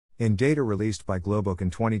In data released by Globok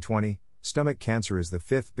in 2020, stomach cancer is the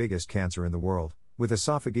fifth biggest cancer in the world, with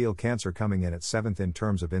esophageal cancer coming in at seventh in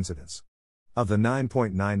terms of incidence. Of the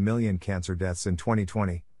 9.9 million cancer deaths in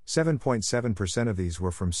 2020, 7.7% of these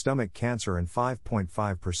were from stomach cancer and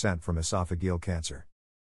 5.5% from esophageal cancer.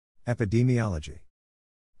 Epidemiology.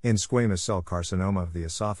 In squamous cell carcinoma of the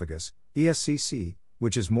esophagus, ESCC,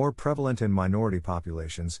 which is more prevalent in minority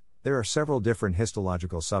populations, there are several different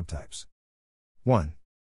histological subtypes. 1.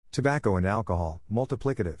 Tobacco and alcohol,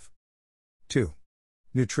 multiplicative. 2.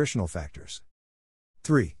 Nutritional factors.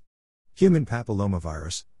 3. Human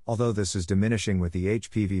papillomavirus, although this is diminishing with the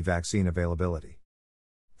HPV vaccine availability.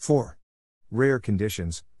 4. Rare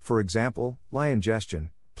conditions, for example,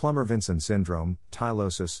 Lie-ingestion, Plummer-Vinson syndrome,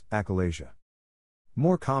 tylosis, achalasia.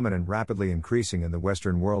 More common and rapidly increasing in the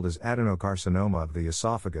Western world is adenocarcinoma of the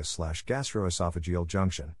esophagus/gastroesophageal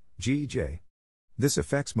junction, GEJ. This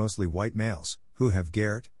affects mostly white males, who have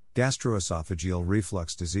GERD, gastroesophageal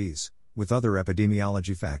reflux disease, with other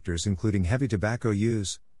epidemiology factors including heavy tobacco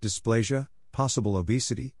use, dysplasia, possible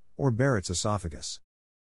obesity, or Barrett's esophagus.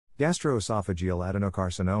 Gastroesophageal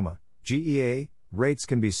adenocarcinoma, GEA, rates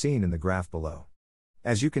can be seen in the graph below.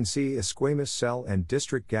 As you can see, as squamous cell and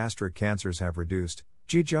district gastric cancers have reduced,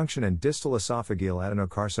 G-junction and distal esophageal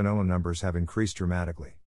adenocarcinoma numbers have increased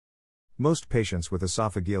dramatically. Most patients with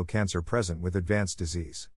esophageal cancer present with advanced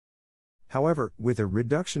disease. However, with a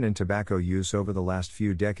reduction in tobacco use over the last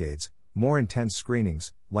few decades, more intense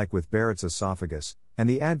screenings, like with Barrett's esophagus, and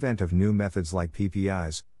the advent of new methods like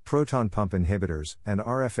PPIs, proton pump inhibitors, and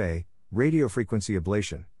RFA, radiofrequency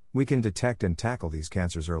ablation, we can detect and tackle these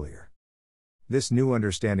cancers earlier. This new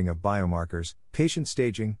understanding of biomarkers, patient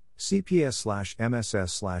staging,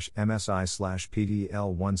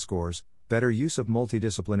 CPS/MSS/MSI/PDL1 scores, better use of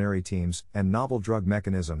multidisciplinary teams, and novel drug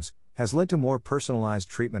mechanisms, has led to more personalized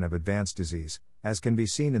treatment of advanced disease, as can be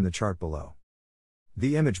seen in the chart below.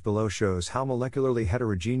 The image below shows how molecularly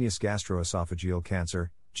heterogeneous gastroesophageal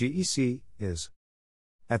cancer, GEC, is.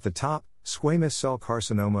 At the top, squamous cell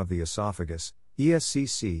carcinoma of the esophagus,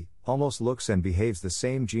 ESCC, almost looks and behaves the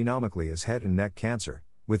same genomically as head and neck cancer,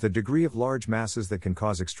 with a degree of large masses that can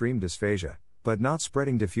cause extreme dysphagia, but not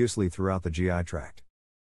spreading diffusely throughout the GI tract.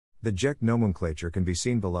 The GEC nomenclature can be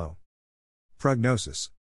seen below.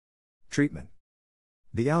 Prognosis. Treatment.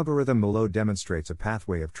 The algorithm below demonstrates a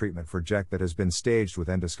pathway of treatment for GEC that has been staged with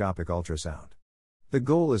endoscopic ultrasound. The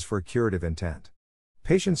goal is for curative intent.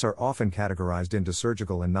 Patients are often categorized into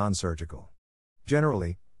surgical and non-surgical.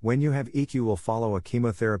 Generally, when you have EQ, will follow a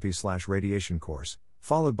chemotherapy/radiation course,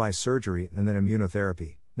 followed by surgery and then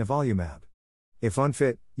immunotherapy, nivolumab. If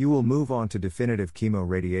unfit, you will move on to definitive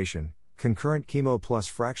chemoradiation, concurrent chemo plus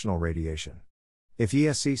fractional radiation. If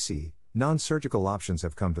ESCC, non-surgical options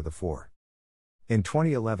have come to the fore. In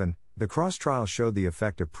 2011, the CROSS trial showed the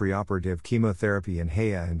effect of preoperative chemotherapy in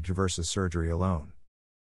HEA and versus surgery alone.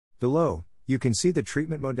 Below, you can see the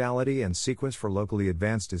treatment modality and sequence for locally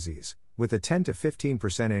advanced disease, with a 10 to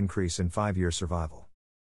 15% increase in 5-year survival.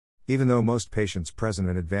 Even though most patients present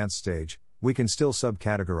in advanced stage, we can still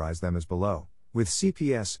subcategorize them as below, with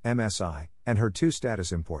CPS, MSI, and HER2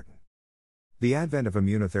 status important. The advent of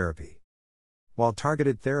immunotherapy. While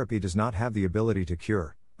targeted therapy does not have the ability to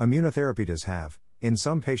cure, immunotherapy does have, in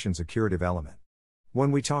some patients, a curative element.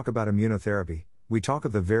 When we talk about immunotherapy, we talk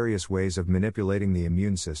of the various ways of manipulating the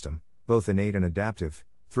immune system, both innate and adaptive,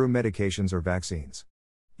 through medications or vaccines.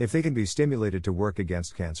 If they can be stimulated to work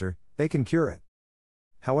against cancer, they can cure it.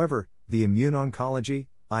 However, the immune oncology,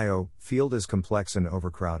 IO, field is complex and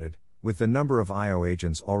overcrowded, with the number of IO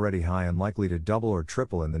agents already high and likely to double or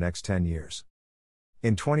triple in the next 10 years.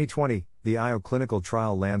 In 2020, the IO clinical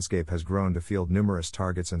trial landscape has grown to field numerous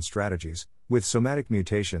targets and strategies, with somatic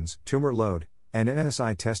mutations, tumor load, and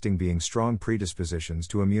NSI testing being strong predispositions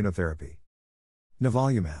to immunotherapy.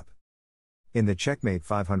 Nivolumab. In the CheckMate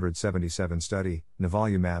 577 study,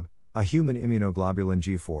 nivolumab, a human immunoglobulin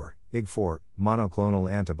G4, IG4,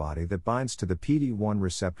 monoclonal antibody that binds to the PD-1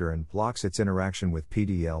 receptor and blocks its interaction with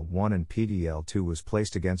PDL1 and PDL2, was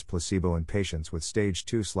placed against placebo in patients with stage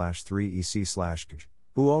 2/3 EC/GG,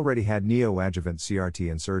 who already had neoadjuvant CRT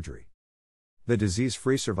and surgery. The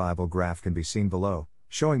disease-free survival graph can be seen below,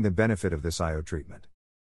 showing the benefit of this IO treatment.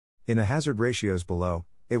 In the hazard ratios below,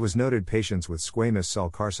 it was noted patients with squamous cell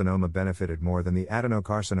carcinoma benefited more than the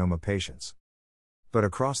adenocarcinoma patients. But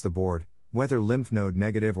across the board, whether lymph node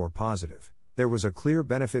negative or positive, there was a clear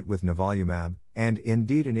benefit with nivolumab, and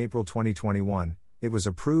indeed in April 2021, it was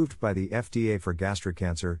approved by the FDA for gastric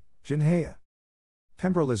cancer, Ginhea.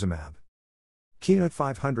 Pembrolizumab. Keynote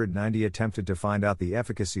 590 attempted to find out the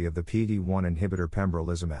efficacy of the PD-1 inhibitor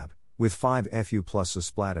pembrolizumab, with 5-FU plus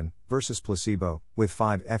cisplatin, versus placebo, with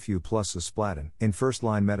 5-FU plus cisplatin, in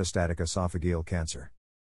first-line metastatic esophageal cancer.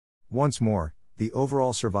 Once more, the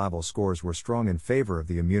overall survival scores were strong in favor of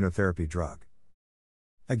the immunotherapy drug.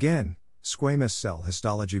 Again, squamous cell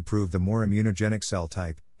histology proved the more immunogenic cell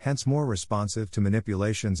type, hence more responsive to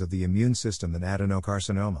manipulations of the immune system than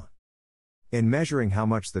adenocarcinoma. In measuring how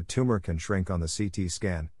much the tumor can shrink on the CT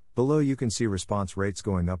scan, below you can see response rates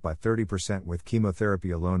going up by 30% with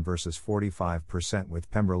chemotherapy alone versus 45%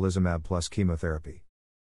 with pembrolizumab plus chemotherapy.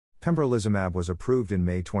 Pembrolizumab was approved in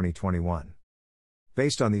May 2021.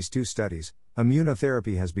 Based on these two studies,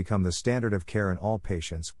 immunotherapy has become the standard of care in all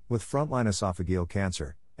patients with frontline esophageal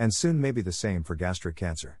cancer, and soon may be the same for gastric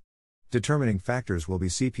cancer. Determining factors will be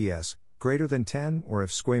CPS, greater than 10, or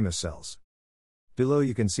if squamous cells. Below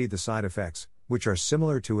you can see the side effects, which are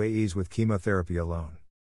similar to AEs with chemotherapy alone.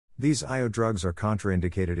 These IO drugs are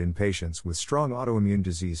contraindicated in patients with strong autoimmune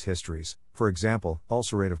disease histories, for example,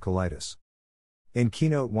 ulcerative colitis. In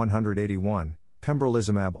KEYNOTE-181,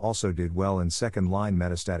 pembrolizumab also did well in second-line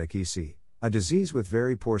metastatic EC, a disease with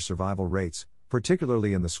very poor survival rates,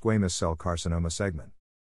 particularly in the squamous cell carcinoma segment.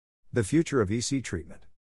 The future of EC treatment.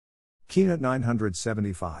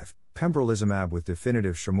 KEYNOTE-975, pembrolizumab with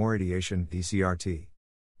definitive chemoradiation (DCRT).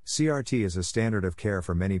 CRT is a standard of care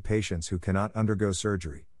for many patients who cannot undergo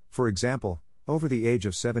surgery, for example, over the age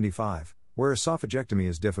of 75, where esophagectomy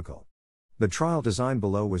is difficult. The trial design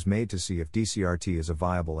below was made to see if DCRT is a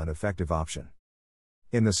viable and effective option.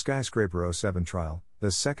 In the Skyscraper-07 trial,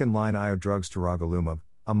 the second-line IO drugs tiragolumab,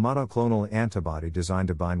 a monoclonal antibody designed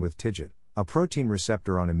to bind with TIGIT, a protein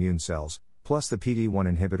receptor on immune cells, plus the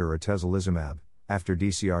PD-1 inhibitor atezolizumab, after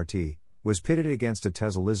DCRT, was pitted against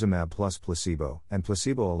atezolizumab plus placebo, and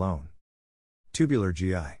placebo alone. Tubular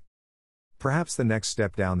GI. Perhaps the next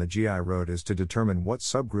step down the GI road is to determine what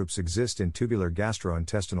subgroups exist in tubular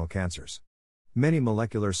gastrointestinal cancers. Many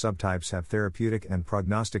molecular subtypes have therapeutic and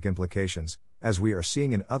prognostic implications, as we are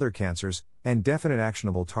seeing in other cancers, and definite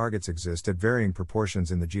actionable targets exist at varying proportions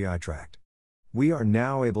in the GI tract. We are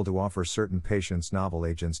now able to offer certain patients novel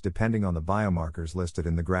agents depending on the biomarkers listed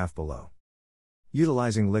in the graph below.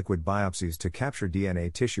 Utilizing liquid biopsies to capture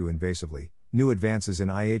DNA tissue invasively, new advances in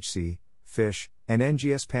IHC, FISH, and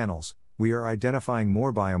NGS panels, we are identifying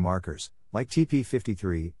more biomarkers, like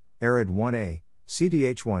TP53, ARID1A,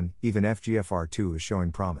 CDH1, even FGFR2 is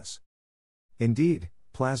showing promise. Indeed,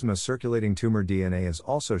 plasma circulating tumor DNA is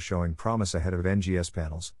also showing promise ahead of NGS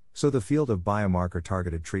panels, so the field of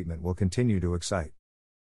biomarker-targeted treatment will continue to excite.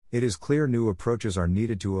 It is clear new approaches are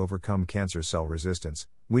needed to overcome cancer cell resistance.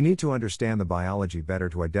 We need to understand the biology better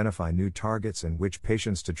to identify new targets and which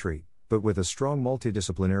patients to treat, but with a strong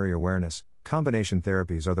multidisciplinary awareness, combination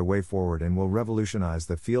therapies are the way forward and will revolutionize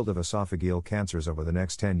the field of esophageal cancers over the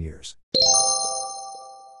next 10 years.